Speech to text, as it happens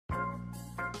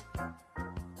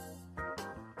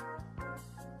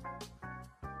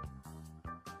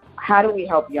how do we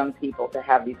help young people to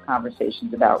have these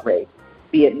conversations about race,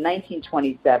 be it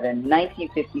 1927,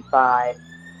 1955,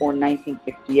 or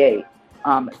 1968?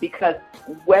 Because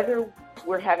whether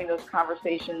we're having those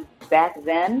conversations back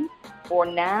then or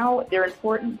now, they're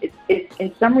important. It's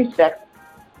in some respects,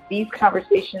 these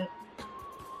conversations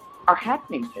are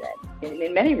happening today,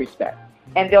 in many respects.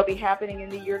 And they'll be happening in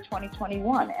the year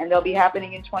 2021, and they'll be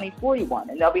happening in 2041,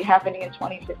 and they'll be happening in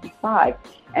 2055.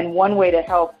 And one way to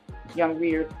help young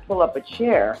readers pull up a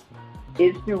chair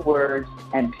is through words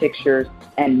and pictures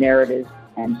and narratives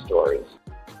and stories.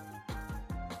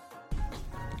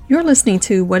 You're listening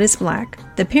to What is Black,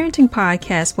 the parenting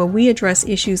podcast where we address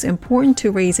issues important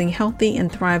to raising healthy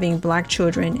and thriving Black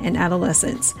children and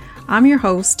adolescents. I'm your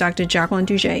host, Dr. Jacqueline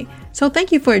Duget. So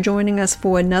thank you for joining us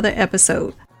for another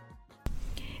episode.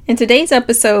 In today's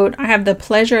episode, I have the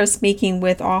pleasure of speaking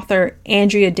with author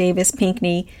Andrea Davis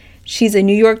Pinkney. She's a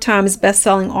New York Times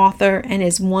bestselling author and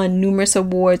has won numerous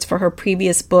awards for her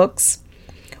previous books.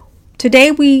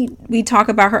 Today, we talk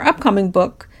about her upcoming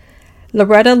book,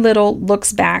 Loretta Little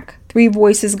Looks Back, Three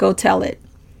Voices Go Tell It.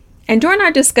 And during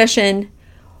our discussion,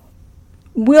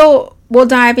 we'll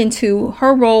dive into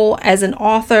her role as an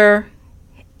author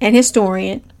and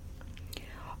historian.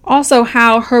 Also,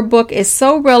 how her book is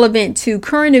so relevant to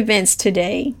current events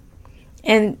today,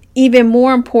 and even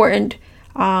more important,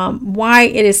 why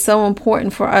it is so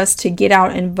important for us to get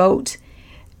out and vote.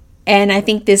 And I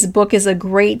think this book is a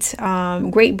great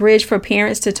bridge for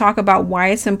parents to talk about why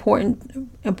it's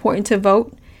important to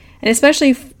vote, and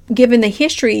especially given the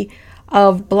history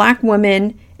of Black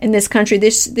women in this country.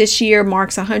 This year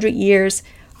marks 100 years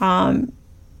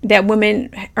that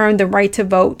women earned the right to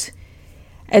vote.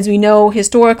 As we know,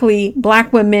 historically,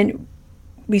 Black women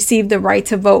received the right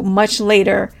to vote much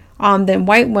later than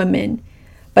white women.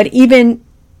 But even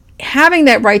having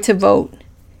that right to vote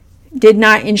did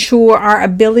not ensure our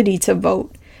ability to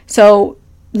vote. So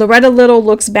Loretta Little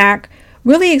Looks Back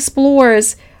really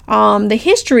explores the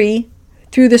history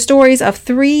through the stories of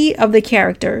three of the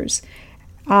characters,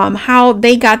 how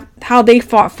they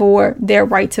fought for their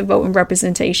right to vote and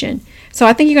representation. So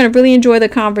I think you're going to really enjoy the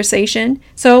conversation.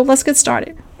 So let's get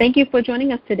started. Thank you for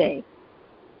joining us today.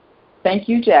 Thank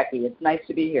you, Jackie. It's nice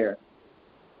to be here.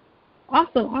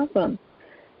 Awesome.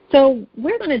 So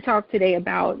we're going to talk today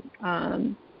about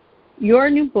your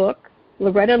new book,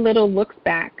 Loretta Little Looks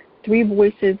Back, Three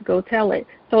Voices Go Tell It.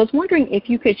 So I was wondering if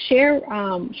you could share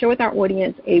with our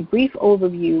audience a brief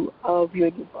overview of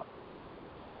your new book.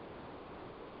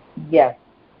 Yes.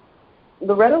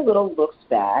 Loretta Little Looks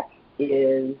Back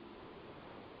is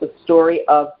the story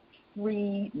of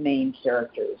three main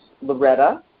characters,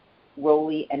 Loretta,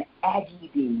 Rollie, and Aggie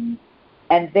B,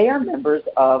 and they are members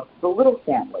of the Little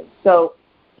family. So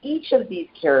each of these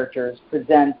characters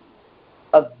presents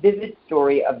a vivid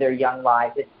story of their young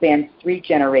lives. It spans three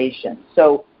generations.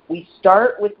 So we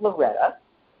start with Loretta,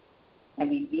 and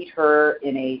we meet her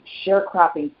in a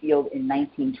sharecropping field in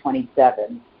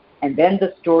 1927. And then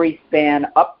the stories span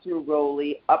up through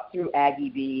Rollie, up through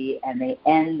Aggie B, and they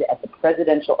end at the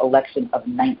presidential election of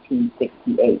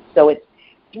 1968. So it's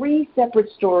three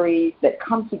separate stories that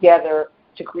come together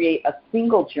to create a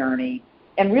single journey.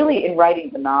 And really, in writing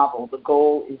the novel, the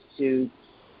goal is to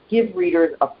give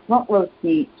readers a front row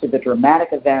seat to the dramatic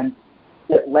events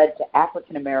that led to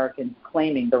African Americans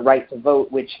claiming the right to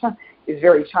vote, which is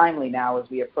very timely now as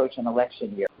we approach an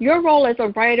election year. Your role as a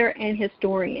writer and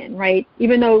historian, right?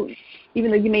 Even though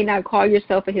you may not call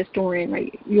yourself a historian,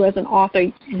 right? You as an author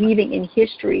weaving in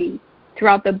history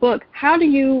throughout the book. What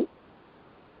is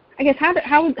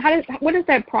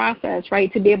that process,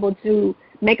 right, to be able to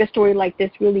make a story like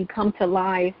this really come to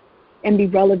life and be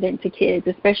relevant to kids,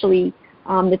 especially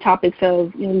the topics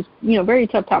of, very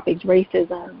tough topics,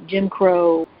 racism, Jim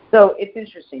Crow. So it's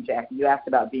interesting, Jackie. You asked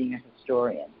about being a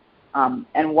historian.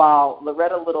 And while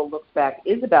Loretta Little Looks Back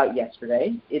is about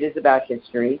yesterday, it is about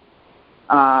history,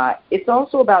 it's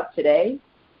also about today,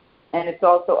 and it's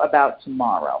also about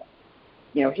tomorrow.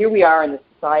 Here we are in a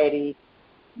society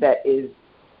that is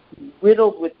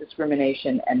riddled with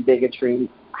discrimination and bigotry.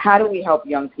 How do we help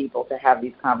young people to have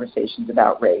these conversations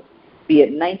about race, be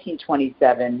it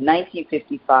 1927,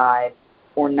 1955,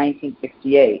 or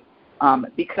 1968?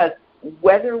 Because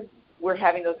whether we're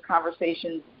having those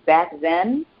conversations back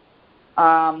then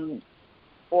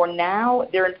or now,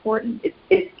 they're important.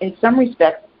 It's in some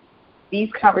respects,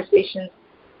 these conversations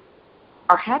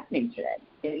are happening today,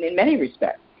 in many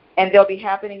respects. And they'll be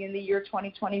happening in the year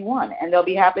 2021, and they'll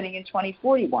be happening in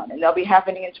 2041, and they'll be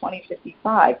happening in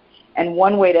 2055. And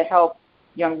one way to help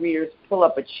young readers pull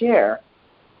up a chair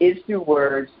is through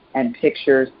words and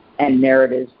pictures and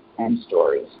narratives and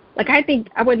stories. I think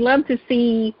I would love to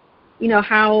see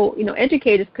how,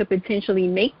 educators could potentially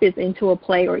make this into a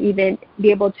play, or even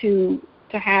be able to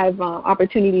have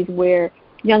opportunities where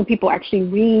young people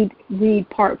actually read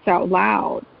parts out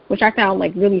loud, which I found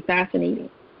really fascinating.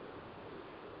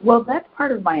 Well, that's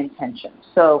part of my intention.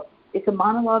 So it's a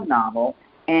monologue novel,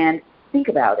 and think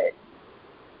about it.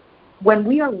 When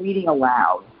we are reading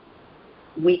aloud,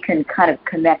 we can kind of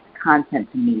connect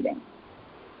content to meaning.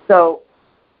 So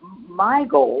my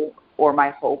goal or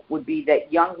my hope would be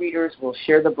that young readers will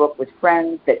share the book with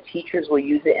friends, that teachers will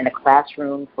use it in a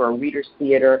classroom for a reader's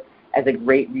theater as a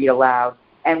great read aloud.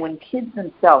 And when kids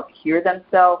themselves hear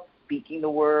themselves speaking the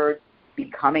words,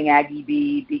 becoming Aggie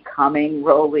B, becoming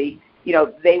Roly,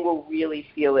 they will really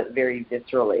feel it very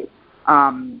viscerally.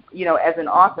 As an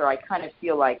author, I kind of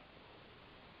feel like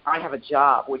I have a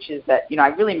job, which is that, I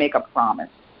really make a promise.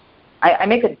 I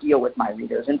make a deal with my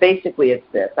readers, and basically it's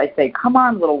this. I say, come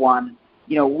on, little one,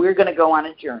 we're going to go on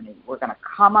a journey. We're going to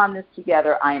come on this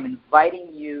together. I am inviting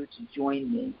you to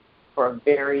join me for a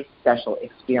very special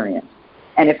experience.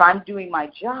 And if I'm doing my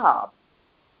job,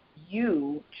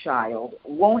 you, child,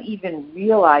 won't even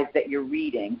realize that you're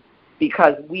reading,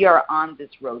 because we are on this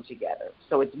road together.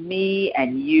 So it's me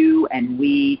and you and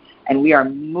we are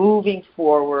moving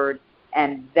forward,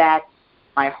 and that's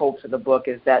my hope for the book,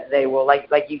 is that they will, like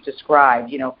you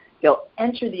described, they'll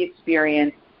enter the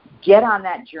experience, get on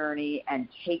that journey, and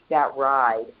take that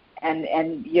ride. And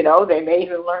they may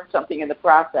even learn something in the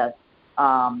process.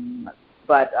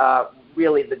 But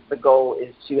really the goal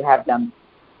is to have them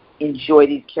enjoy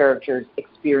these characters,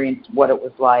 experience what it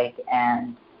was like,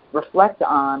 and reflect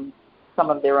on some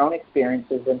of their own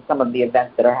experiences and some of the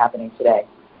events that are happening today.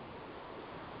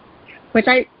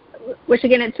 Which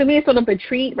again, to me, is sort of a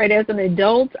treat, right? As an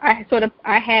adult,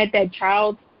 I had that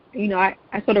child, I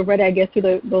sort of read it, I guess,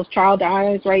 through those child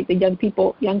eyes, right? The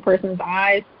young person's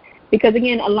eyes. Because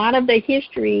again, a lot of the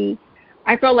history,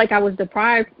 I felt like I was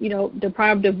deprived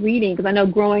of reading, because I know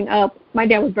growing up, my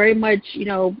dad was very much,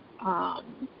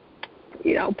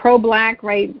 pro-black,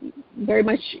 right? Very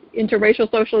much interracial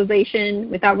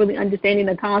socialization without really understanding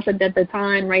the concept at the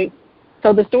time, right?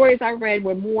 So the stories I read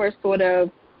were more sort of,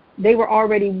 they were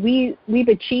already, we've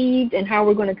achieved and how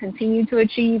we're going to continue to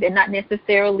achieve, and not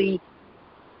necessarily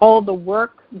all the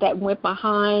work that went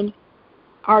behind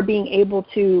our being able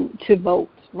to vote,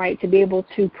 right? To be able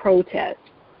to protest.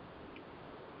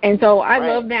 And so I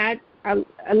love that. I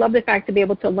love the fact to be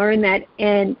able to learn that,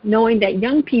 and knowing that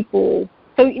young people,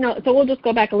 so we'll just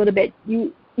go back a little bit.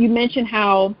 You mentioned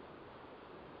how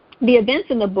the events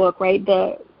in the book, right,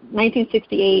 the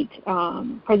 1968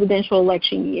 presidential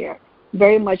election year,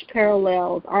 very much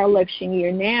parallels our election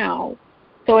year now.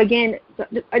 So again,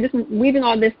 I just weaving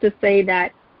all this to say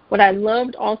that what I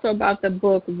loved also about the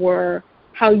book were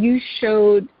how you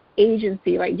showed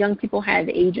agency, like young people had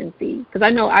agency. Because I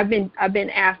know I've been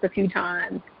asked a few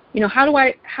times,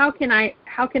 how can I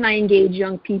engage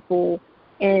young people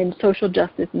in social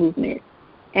justice movement?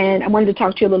 And I wanted to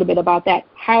talk to you a little bit about that.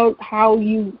 Your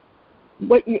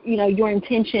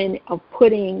intention of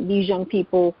putting these young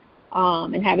people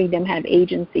and having them have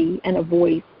agency and a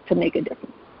voice to make a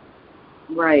difference.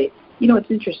 Right.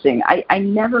 It's interesting. I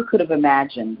never could have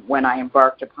imagined, when I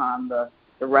embarked upon the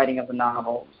writing of the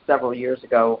novel several years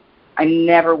ago, I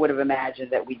never would have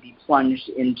imagined that we'd be plunged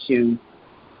into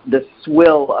the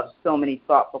swill of so many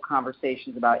thoughtful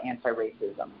conversations about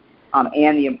anti-racism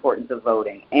and the importance of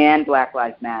voting and Black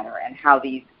Lives Matter, and how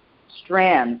these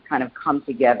strands kind of come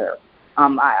together.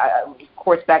 Of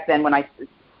course, back then when I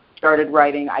started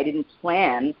writing, I didn't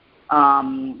plan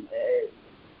I'm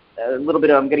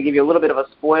going to give you a little bit of a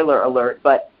spoiler alert,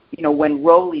 but, when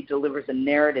Roly delivers a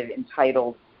narrative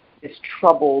entitled This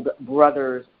Troubled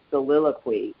Brother's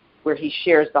Soliloquy, where he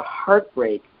shares the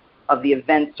heartbreak of the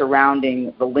events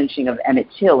surrounding the lynching of Emmett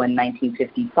Till in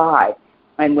 1955,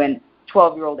 and when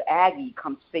 12-year-old Aggie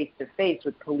comes face to face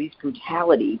with police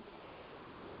brutality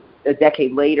a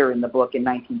decade later in the book in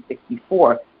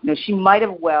 1964, she might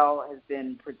have well have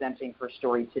been presenting her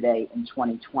story today in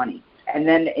 2020. And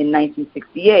then in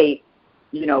 1968,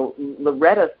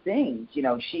 Loretta sings,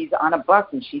 she's on a bus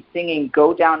and she's singing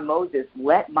Go Down Moses,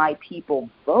 Let My People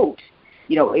Vote.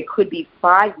 It could be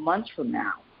 5 months from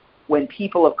now when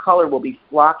people of color will be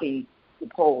flocking to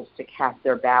polls to cast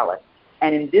their ballots.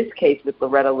 And in this case, with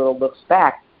Loretta Little Looks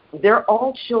Back, they're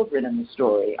all children in the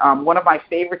story. One of my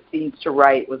favorite scenes to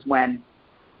write was when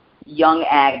young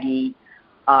Aggie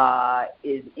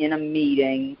is in a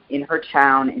meeting in her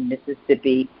town in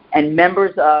Mississippi, and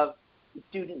members of the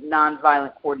Student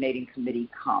Nonviolent Coordinating Committee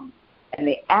come. And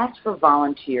they ask for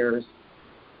volunteers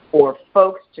for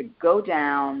folks to go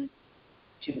down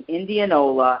to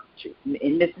Indianola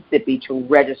in Mississippi to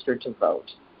register to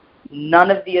vote.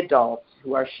 none of the adults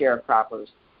who are sharecroppers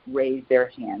raise their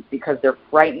hands because they're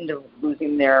frightened of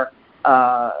losing their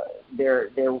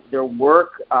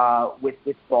work with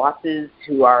bosses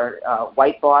who are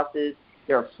white bosses.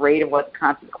 They're afraid of what the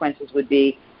consequences would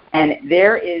be. And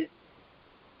there is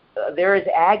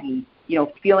Aggie,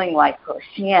 feeling like her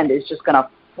hand is just going to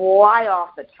fly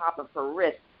off the top of her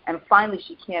wrist. And finally,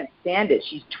 she can't stand it.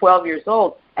 She's 12 years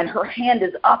old, and her hand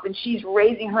is up, and she's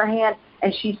raising her hand,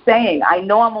 and she's saying, I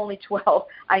know I'm only 12.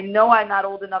 I know I'm not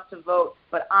old enough to vote,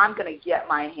 but I'm going to get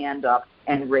my hand up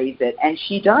and raise it. And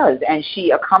she does, and she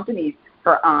accompanies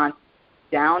her aunt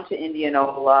down to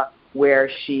Indianola, where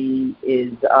she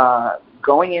is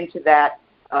going into that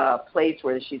place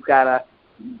where she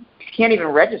can't even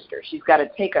register. She's got to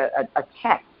take a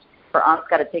test. Her aunt's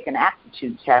got to take an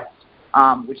aptitude test,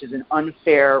 which is an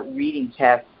unfair reading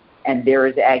test, and there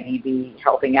is Aggie B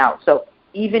helping out. So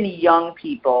even young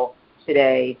people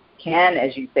today can,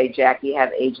 as you say, Jackie,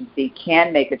 have agency,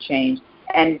 can make a change.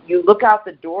 And you look out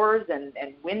the doors and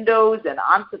windows and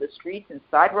onto the streets and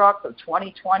sidewalks of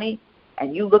 2020,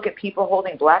 and you look at people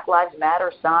holding Black Lives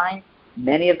Matter signs,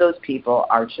 many of those people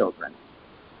are children.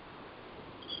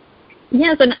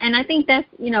 Yes, and I think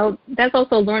that's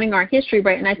also learning our history,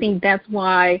 right? And I think that's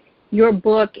why your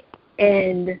book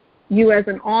and you as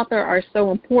an author are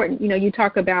so important. You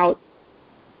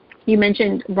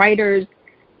mentioned writers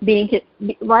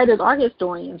are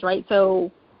historians, right?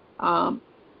 So,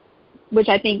 which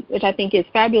I think is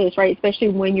fabulous, right? Especially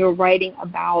when you're writing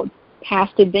about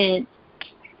past events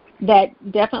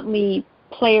that definitely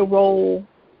play a role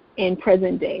in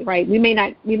present day, right? We may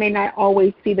not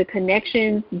always see the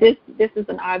connection. This is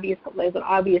an obvious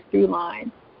through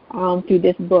line through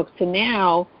this book to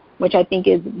now, which I think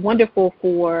is wonderful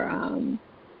for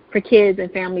kids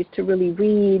and families to really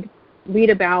read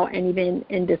about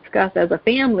and discuss as a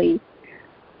family.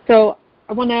 So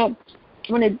I want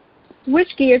to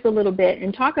switch gears a little bit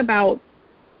and talk about,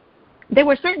 there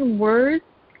were certain words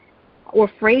or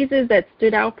phrases that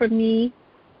stood out for me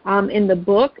in the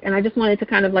book, and I just wanted to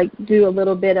kind of do a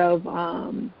little bit of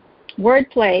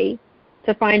wordplay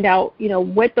to find out,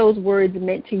 what those words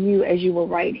meant to you as you were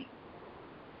writing.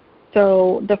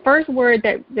 So the first word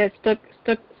that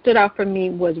stood out for me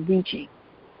was reaching,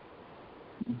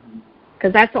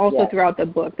 because that's also throughout the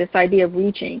book, this idea of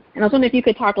reaching. And I was wondering if you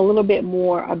could talk a little bit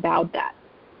more about that.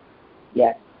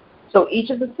 Yes. So each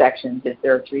of the sections,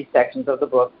 there are 3 sections of the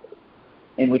book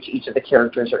in which each of the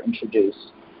characters are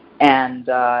introduced. And,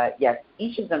 yes,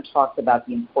 each of them talks about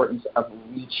the importance of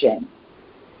reaching.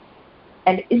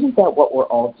 And isn't that what we're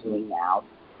all doing now?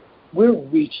 We're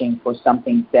reaching for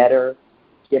something better,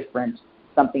 different,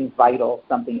 something vital,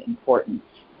 something important.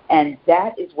 And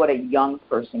that is what a young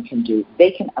person can do.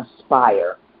 They can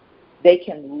aspire. They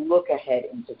can look ahead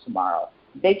into tomorrow.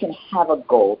 They can have a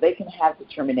goal. They can have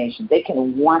determination. They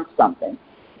can want something.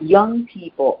 Young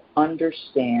people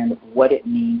understand what it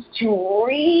means to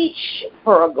reach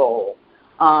for a goal.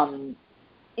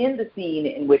 In the scene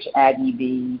in which Aggie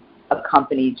B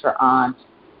accompanies her aunt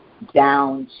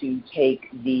down to take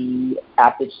the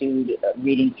aptitude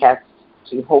reading test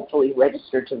to hopefully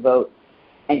register to vote,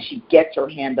 and she gets her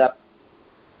hand up.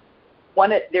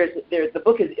 The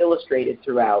book is illustrated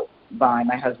throughout by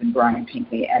my husband, Brian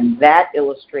Pinkley, and that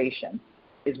illustration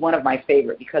is one of my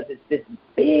favorite because it's this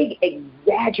big,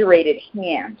 exaggerated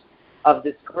hand of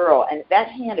this girl, and that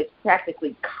hand is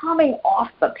practically coming off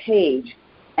the page,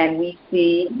 and we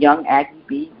see young Aggie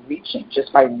B reaching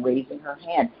just by raising her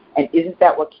hand. And isn't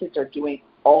that what kids are doing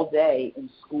all day in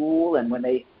school, and when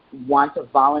they want to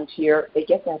volunteer, they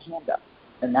get that hand up,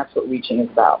 and that's what reaching is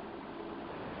about.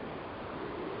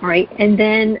 All right, and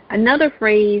then another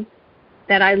phrase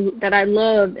that I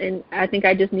loved, and I think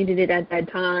I just needed it at that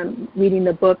time reading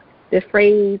the book, the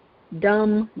phrase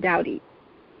dumb dowdy.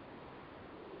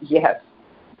 Yes,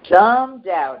 dumb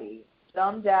dowdy.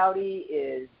 Dumb dowdy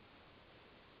is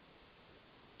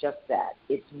just that.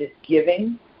 It's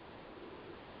misgiving.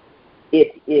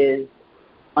 It is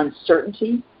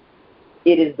uncertainty.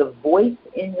 It is the voice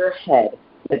in your head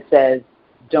that says,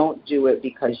 don't do it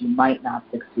because you might not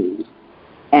succeed.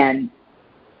 And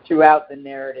throughout the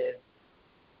narrative,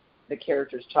 the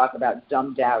characters talk about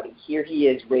dumb dowdy. Here he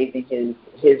is raising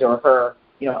his or her,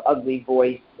 ugly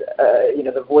voice,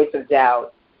 the voice of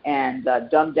doubt. And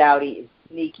dumb dowdy is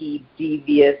sneaky,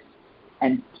 devious,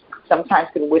 and sometimes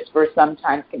can whisper,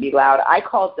 sometimes can be loud. I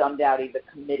call dumb dowdy the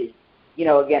committee.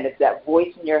 Again, it's that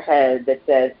voice in your head that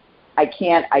says, I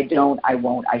can't, I don't, I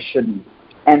won't, I shouldn't.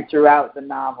 And throughout the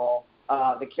novel,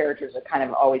 the characters are kind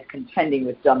of always contending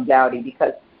with dumb dowdy,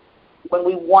 because when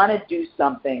we want to do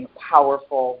something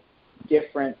powerful,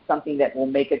 different, something that will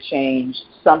make a change,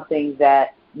 something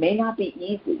that may not be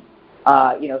easy.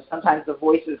 Sometimes the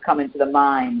voices come into the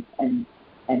mind and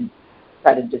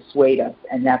try to dissuade us,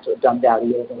 and that's what Dumb Dowdy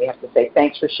is. And we have to say,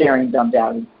 thanks for sharing, Dumb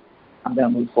Dowdy. I'm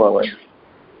going to move forward.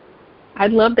 I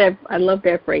love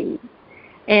that phrase.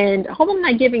 And I hope I'm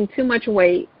not giving too much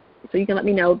away, so you can let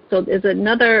me know. So there's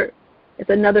another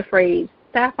phrase,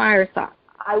 sapphire sock.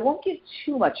 I won't give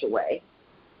too much away,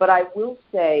 but I will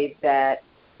say that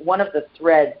one of the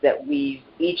threads that weaves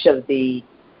each of the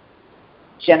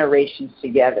generations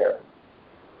together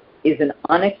is an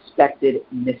unexpected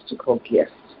mystical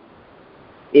gift.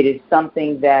 It is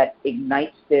something that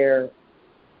ignites their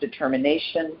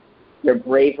determination, their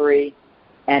bravery,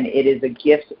 and it is a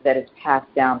gift that is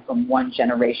passed down from one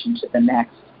generation to the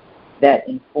next that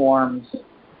informs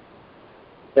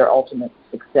their ultimate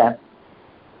success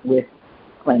with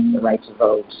claiming the right to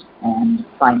vote and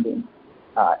finding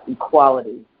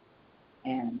equality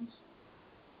and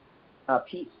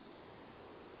peace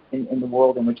in the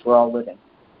world in which we're all living.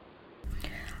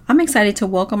 I'm excited to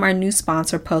welcome our new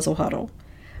sponsor, Puzzle Huddle.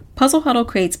 Puzzle Huddle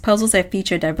creates puzzles that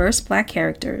feature diverse Black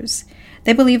characters.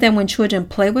 They believe that when children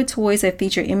play with toys that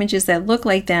feature images that look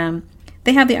like them,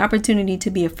 they have the opportunity to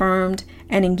be affirmed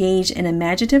and engaged in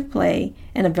imaginative play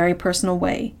in a very personal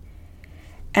way.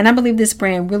 And I believe this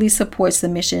brand really supports the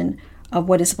mission of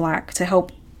What is Black to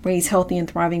help raise healthy and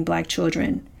thriving Black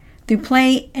children through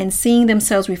play and seeing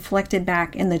themselves reflected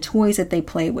back in the toys that they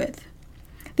play with.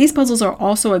 These puzzles are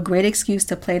also a great excuse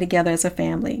to play together as a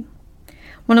family.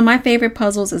 One of my favorite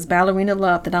puzzles is Ballerina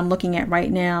Love that I'm looking at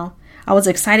right now. I was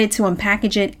excited to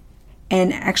unpackage it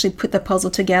and actually put the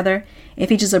puzzle together. It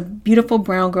features a beautiful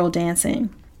brown girl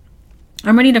dancing.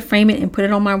 I'm ready to frame it and put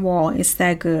it on my wall. It's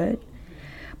that good.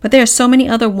 But there are so many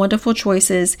other wonderful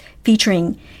choices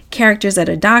featuring characters that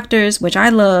are doctors, which I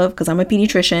love because I'm a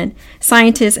pediatrician,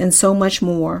 scientists, and so much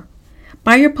more.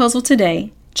 Buy your puzzle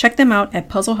today. Check them out at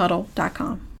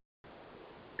puzzlehuddle.com.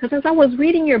 Because as I was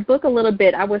reading your book a little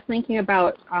bit, I was thinking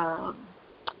about,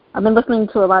 I've been listening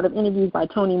to a lot of interviews by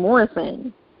Toni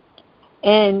Morrison.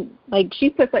 And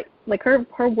she puts like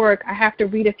her work, I have to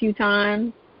read a few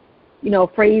times,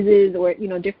 phrases or,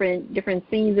 different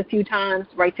scenes a few times,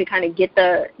 right, to kind of get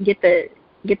the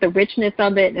richness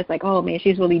of it. And it's like, oh man,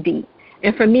 she's really deep.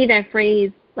 And for me, that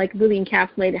phrase really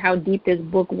encapsulated how deep this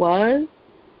book was,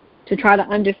 to try to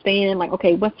understand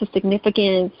okay, what's the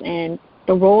significance and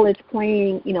the role it's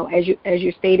playing, as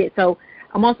you stated. So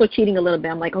I'm also cheating a little bit.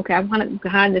 I'm like, okay, I want it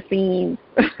behind the scenes.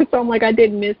 So I'm like, I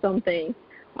did miss something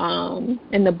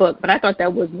in the book, but I thought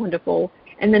that was wonderful.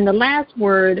 And then the last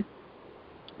word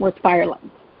was firelight.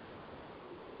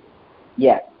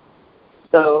 Yes.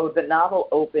 So the novel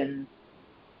opens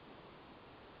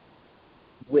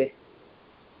with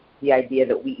the idea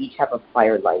that we each have a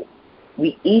firelight.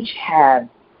 We each have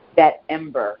that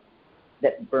ember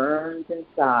that burns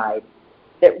inside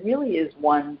that really is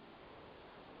one's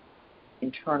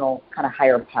internal kind of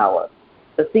higher power,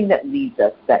 the thing that leads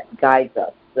us, that guides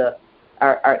us,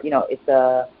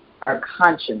 our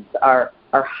conscience, our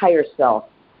higher self,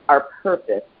 our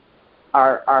purpose,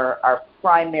 our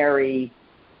primary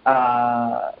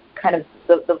kind of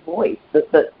the voice,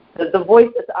 the voice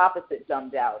that's opposite Dumb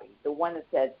Dowdy, the one that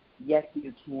says, yes,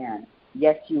 you can,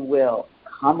 yes, you will,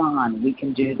 come on, we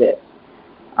can do this.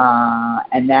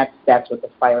 And that's what the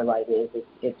firelight is.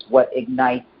 It's what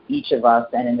ignites each of us,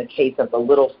 and in the case of the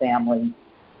little family,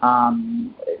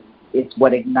 it's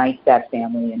what ignites that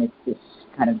family, and it's this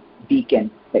kind of beacon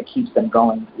that keeps them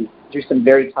going through some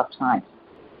very tough times.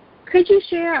 Could you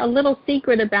share a little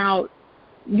secret about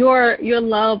your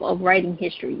love of writing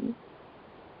history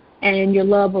and your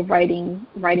love of writing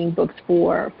books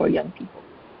for young people?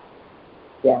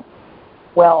 Yeah.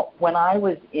 Well, when I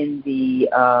was in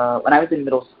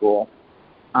middle school,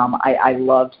 I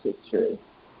loved history,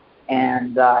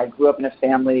 and I grew up in a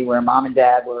family where mom and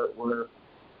dad were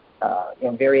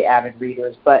very avid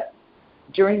readers. But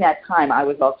during that time, I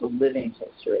was also living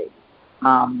history.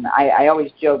 I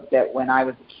always joke that when I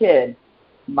was a kid,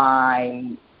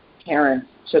 my parents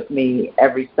took me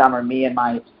every summer, me and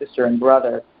my sister and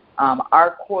brother.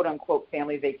 Our quote-unquote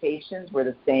family vacations were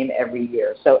the same every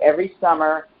year. So every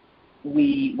summer,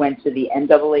 we went to the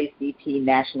NAACP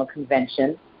National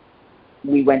Convention.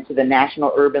 We went to the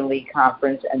National Urban League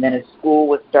Conference, and then as school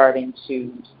was starting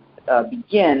to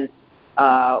begin,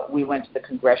 we went to the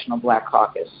Congressional Black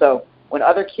Caucus. So when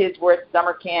other kids were at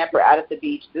summer camp or out at the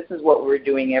beach, this is what we were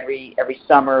doing every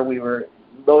summer. We were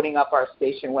loading up our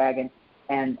station wagon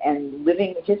and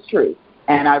living history.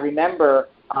 And I remember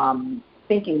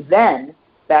thinking then,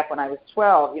 back when I was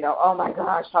 12, oh my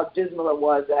gosh, how dismal it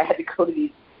was that I had to go to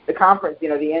the conference,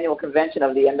 the annual convention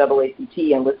of the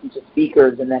NAACP, and listen to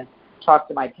speakers, and then talk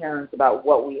to my parents about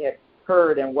what we had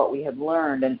heard and what we had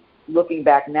learned. And looking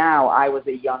back now, I was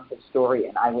a young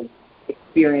historian. I was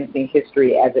experiencing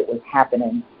history as it was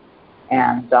happening,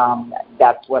 and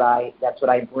that's what I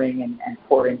bring and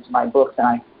pour into my books.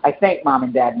 And I thank Mom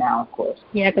and Dad now, of course.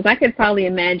 Yeah, because I could probably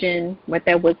imagine what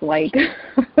that was like,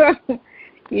 at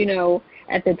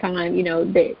the time.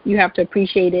 That you have to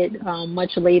appreciate it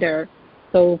much later.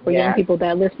 So for young people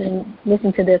that listen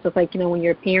to this, it's like, when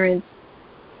your parents,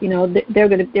 they're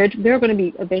going to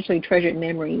be eventually treasured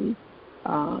memories.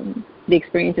 The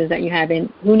experiences that you have,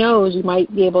 and who knows, you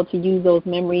might be able to use those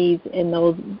memories and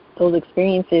those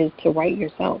experiences to write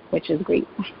yourself, which is great.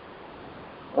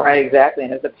 Right, exactly.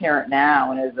 And as a parent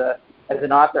now, and as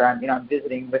an author, I'm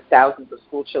visiting with thousands of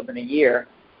school children a year.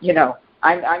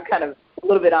 I'm kind of a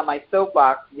little bit on my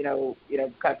soapbox, kind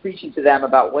of preaching to them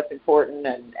about what's important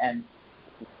and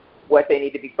what they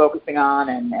need to be focusing on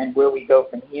and where we go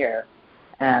from here.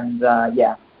 And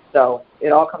so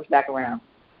it all comes back around.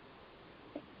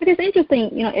 But it's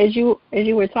interesting, as you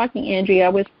were talking,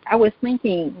 Andrea, I was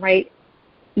thinking, right,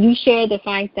 you shared the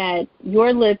fact that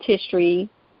your lived history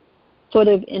sort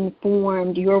of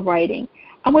informed your writing.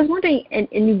 I was wondering,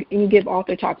 and you give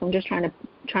author talks, I'm just trying to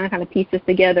kind of piece this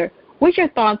together, what your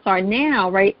thoughts are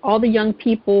now, right, all the young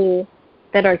people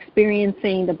that are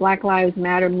experiencing the Black Lives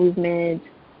Matter movement,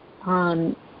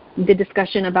 the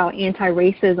discussion about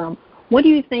anti-racism, what do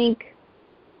you think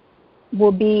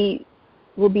will be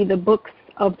the books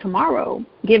of tomorrow,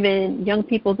 given young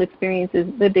people's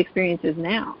lived experiences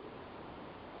now?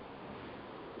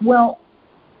 Well,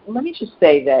 let me just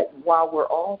say that while we're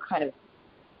all kind of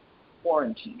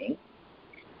quarantining,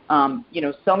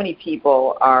 so many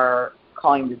people are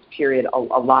calling this period a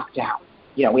lockdown.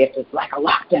 We have to, like, a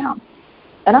lockdown.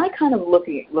 And I kind of look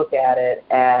at it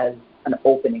as an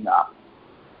opening up.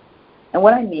 And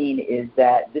what I mean is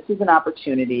that this is an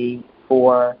opportunity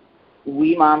for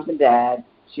we moms and dads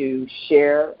to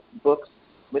share books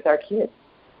with our kids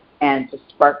and to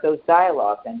spark those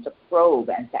dialogues and to probe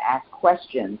and to ask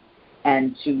questions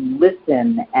and to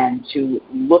listen and to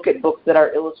look at books that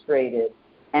are illustrated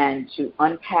and to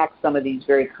unpack some of these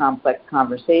very complex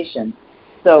conversations.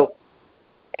 So,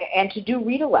 and to do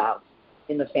read alouds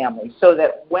in the family, so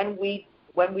that when we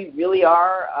really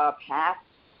are past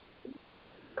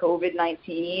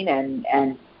COVID-19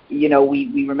 and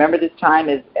we remember this time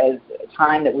as a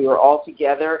time that we were all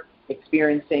together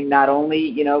experiencing not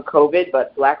only, COVID,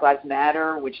 but Black Lives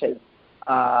Matter, which has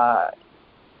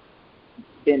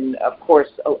been, of course,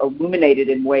 illuminated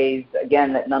in ways,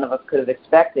 again, that none of us could have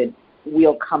expected.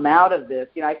 We'll come out of this.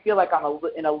 I feel like I'm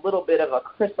in a little bit of a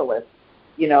chrysalis,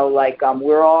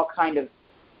 we're all kind of,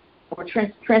 we're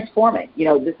transforming.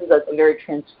 This is a very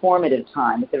transformative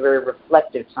time. It's a very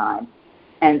reflective time.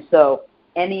 And so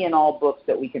any and all books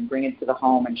that we can bring into the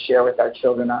home and share with our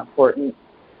children are important.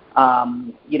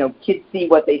 Kids see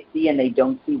what they see and they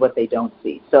don't see what they don't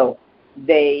see. So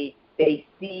they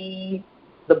see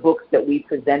the books that we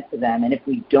present to them. And if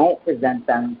we don't present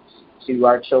them to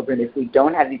our children, if we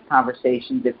don't have these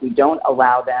conversations, if we don't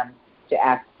allow them to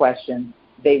ask questions,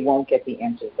 they won't get the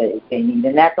answers that they need.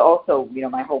 And that's also,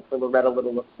 my hope for Loretta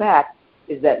Little Looks Back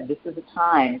is that this is a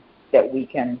time that we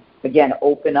can, again,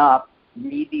 open up,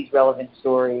 read these relevant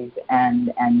stories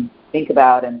and think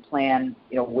about and plan,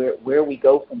 where we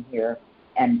go from here.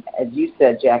 And as you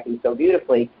said, Jackie, so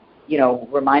beautifully,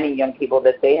 reminding young people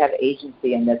that they have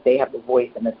agency and that they have the voice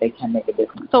and that they can make a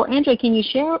difference. So, Andrea, can you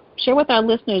share with our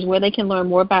listeners where they can learn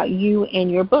more about you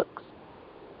and your books?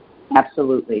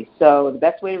 Absolutely. So the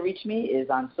best way to reach me is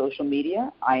on social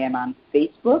media. I am on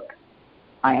Facebook,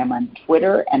 I am on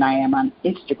Twitter, and I am on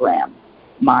Instagram.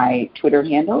 My Twitter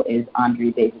handle is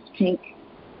Andrea Davis Pink.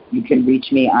 You can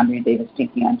reach me, Andrea Davis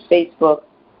Pinckney, on Facebook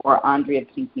or Andrea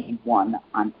Pinckney 1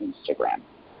 on Instagram.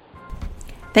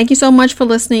 Thank you so much for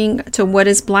listening to What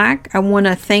is Black. I want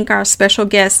to thank our special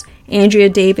guest, Andrea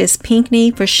Davis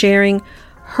Pinckney, for sharing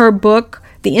her book,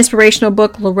 the inspirational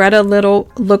book, Loretta Little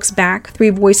Looks Back, 3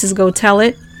 Voices Go Tell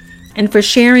It, and for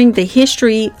sharing the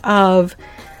history of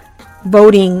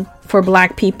voting for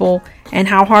Black people and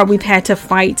how hard we've had to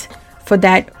fight for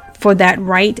that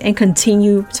right and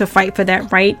continue to fight for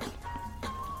that right.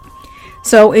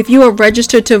 So if you are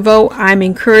registered to vote, I'm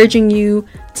encouraging you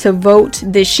to vote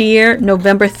this year.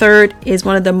 November 3rd is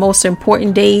one of the most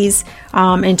important days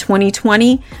in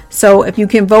 2020. So if you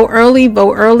can vote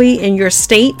early in your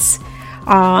states.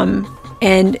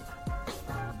 And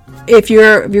if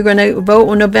you're going to vote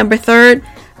on November 3rd,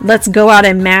 let's go out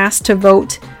en masse to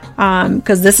vote,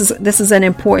 because this is an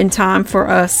important time for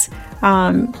us.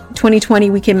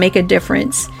 2020, we can make a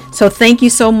difference. So thank you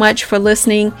so much for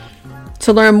listening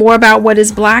To learn more about What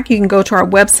is Black, you can go to our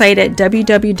website at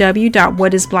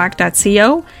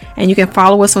www.whatisblack.co, and you can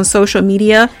follow us on social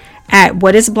media at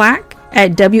What is Black,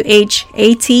 at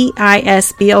WHATISBLK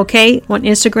on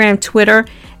Instagram, Twitter,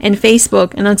 and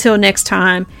Facebook. And until next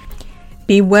time,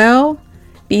 be well,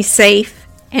 be safe,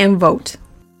 and vote.